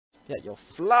Yeah, you'll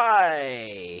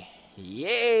fly.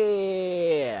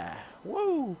 Yeah.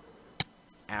 Woo.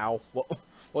 Ow.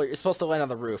 Well, you're supposed to land on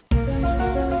the roof.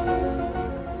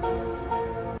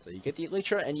 So you get the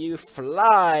elytra and you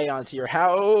fly onto your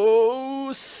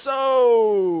house.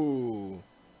 So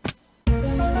you're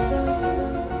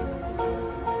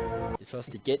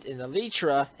supposed to get an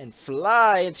elytra and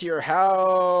fly into your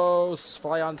house.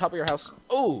 Fly on top of your house.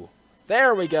 Oh,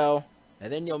 there we go.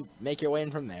 And then you'll make your way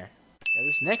in from there. Now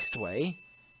this next way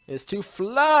is to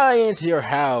fly into your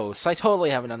house. I totally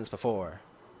haven't done this before.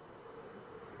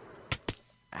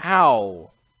 Ow.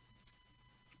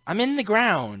 I'm in the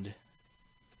ground.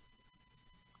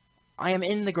 I am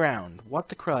in the ground. What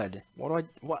the crud?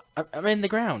 I'm in the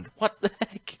ground. What the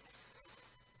heck?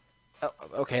 Oh,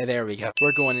 okay, there we go.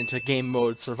 We're going into game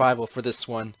mode survival for this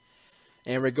one.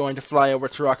 And we're going to fly over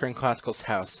to Rocker and Classical's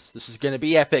house. This is going to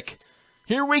be epic.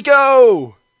 Here we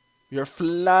go! You're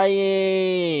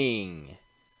flying!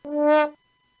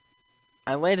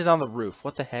 I landed on the roof.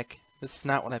 What the heck? This is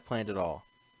not what I planned at all.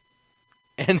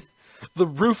 And the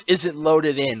roof isn't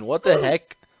loaded in. What the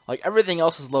heck? Like, everything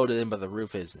else is loaded in, but the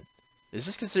roof isn't. Is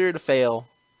this considered a fail?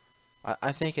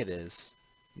 I think it is.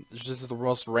 It's just the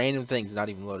most random things not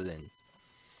even loaded in.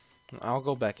 I'll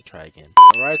go back and try again.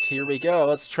 Alright, here we go.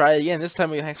 Let's try it again. This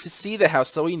time we can actually see the house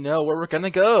so we know where we're gonna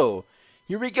go.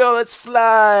 Here we go. Let's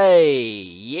fly.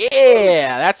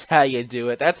 Yeah, that's how you do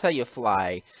it. That's how you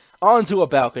fly. Onto a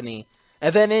balcony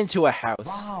and then into a house.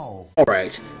 Wow.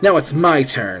 Alright, now it's my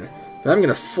turn. I'm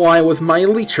gonna fly with my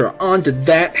elytra onto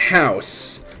that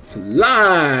house.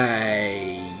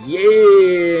 Fly!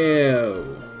 Yeah!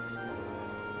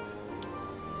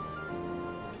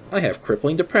 I have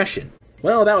crippling depression.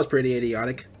 Well, that was pretty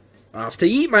idiotic. Off to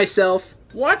eat myself!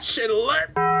 Watch and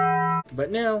learn!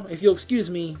 But now, if you'll excuse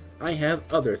me, I have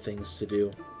other things to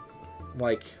do.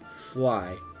 Like,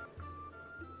 fly.